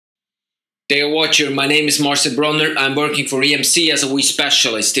Dear watcher, my name is Marcel Bronner. I'm working for EMC as a WE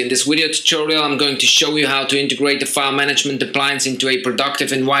specialist. In this video tutorial, I'm going to show you how to integrate the file management appliance into a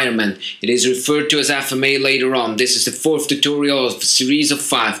productive environment. It is referred to as FMA later on. This is the fourth tutorial of a series of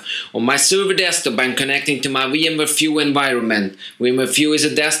 5. On my server desktop, I'm connecting to my VMware View environment. VMware View is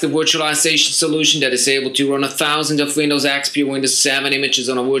a desktop virtualization solution that is able to run 1,000 of Windows XP or Windows 7 images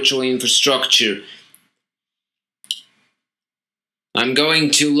on a virtual infrastructure. I'm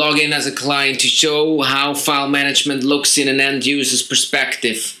going to log in as a client to show how file management looks in an end user's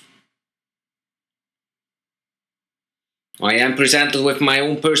perspective. I am presented with my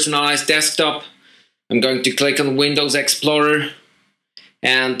own personalized desktop. I'm going to click on Windows Explorer,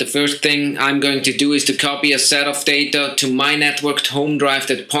 and the first thing I'm going to do is to copy a set of data to my networked home drive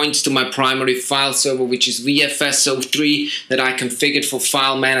that points to my primary file server, which is VFS03 that I configured for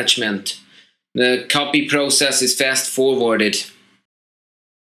file management. The copy process is fast forwarded.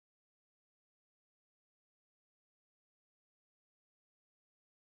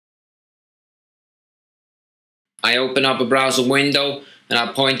 I open up a browser window and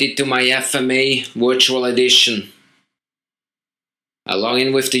I point it to my FMA virtual edition. I log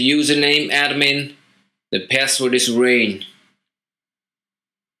in with the username admin. The password is rain.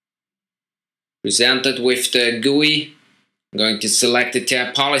 Presented with the GUI, I'm going to select the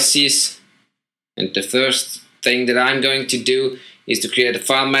tab policies, and the first thing that I'm going to do is to create a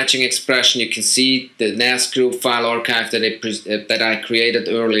file matching expression. You can see the NAS group file archive that I created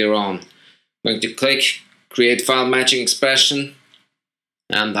earlier on. I'm going to click Create File Matching Expression,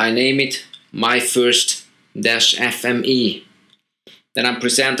 and I name it My First -FME. Then I'm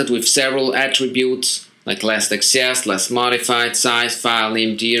presented with several attributes like last accessed, last modified, size, file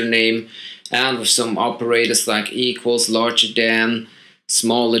name, dir name, and with some operators like equals, larger than,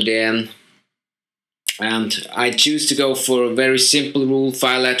 smaller than. And I choose to go for a very simple rule,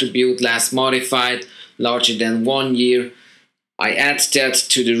 file attribute, last modified, larger than 1 year. I add that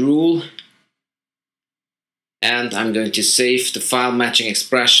to the rule, and I'm going to save the file matching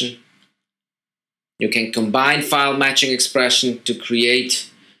expression. You can combine file matching expression to create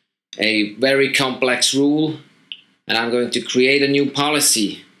a very complex rule, and I'm going to create a new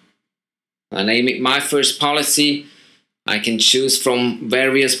policy. I name it My First Policy. I can choose from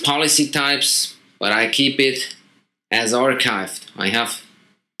various policy types, but I keep it as archived. I have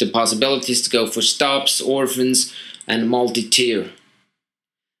the possibilities to go for stops, orphans, and multi-tier.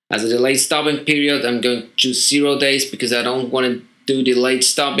 As a delayed stopping period, I'm going to choose 0 days because I don't want to do delayed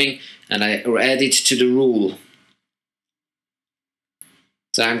stopping, and I add it to the rule.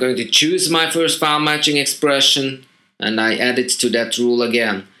 So I'm going to choose my first file matching expression, and I add it to that rule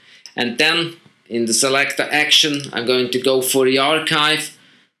again. And then in the select action, I'm going to go for the archive.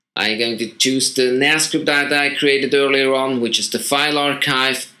 I'm going to choose the NAS script that I created earlier on, which is the file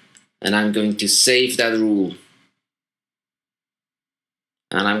archive, and I'm going to save that rule.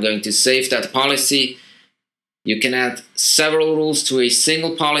 And I'm going to save that policy. You can add several rules to a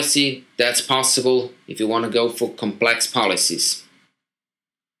single policy. That's possible if you want to go for complex policies.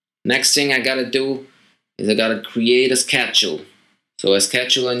 Next thing I gotta do is I gotta create a schedule. So I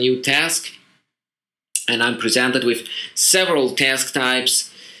schedule a new task, and I'm presented with several task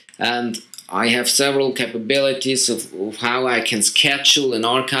types, and I have several capabilities of how I can schedule an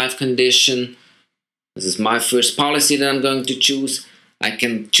archive condition. This is my first policy that I'm going to choose. I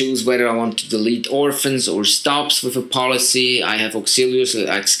can choose whether I want to delete orphans or stops with a policy. I have auxiliaries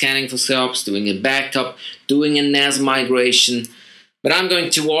like scanning for stops, doing a backup, doing a NAS migration. But I'm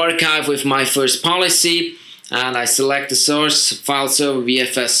going to archive with my first policy, and I select the source file server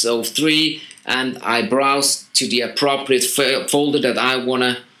VFS03, and I browse to the appropriate folder that I want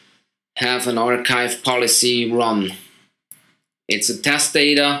to have an archive policy run. It's a test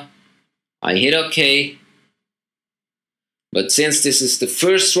data. I hit OK. But since this is the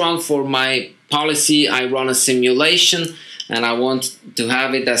first run for my policy, I run a simulation, and I want to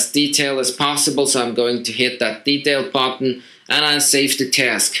have it as detailed as possible, so I'm going to hit that detail button, and I save the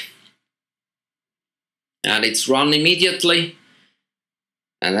task. And it's run immediately,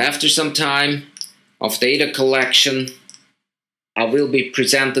 and after some time of data collection, I will be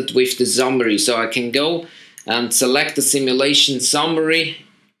presented with the summary. So I can go and select the simulation summary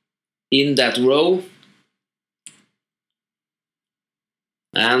in that row,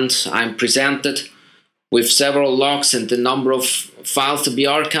 and I'm presented with several logs and the number of files to be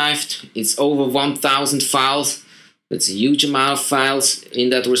archived. It's over 1,000 files. It's a huge amount of files in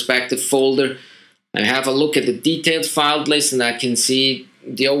that respective folder. I have a look at the detailed file list, and I can see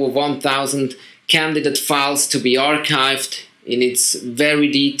the over 1,000 candidate files to be archived, and it's very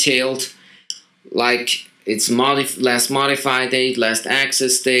detailed, like its last modified date, last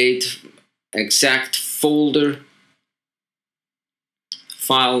access date, exact folder,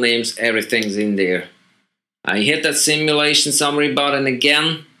 file names, everything's in there. I hit that simulation summary button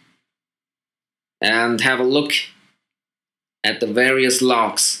again and have a look at the various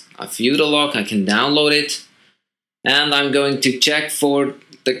logs. I view the log, I can download it, and I'm going to check for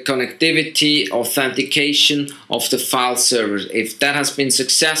the connectivity authentication of the file server. If that has been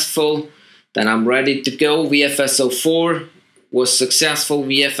successful, then I'm ready to go. VFS04 was successful,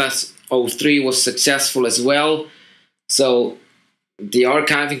 VFS03 was successful as well. So the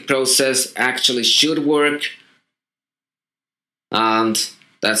archiving process actually should work, and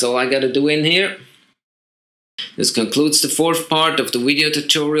that's all I gotta do in here. This concludes the fourth part of the video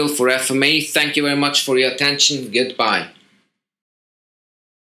tutorial for FMA. Thank you very much for your attention. Goodbye.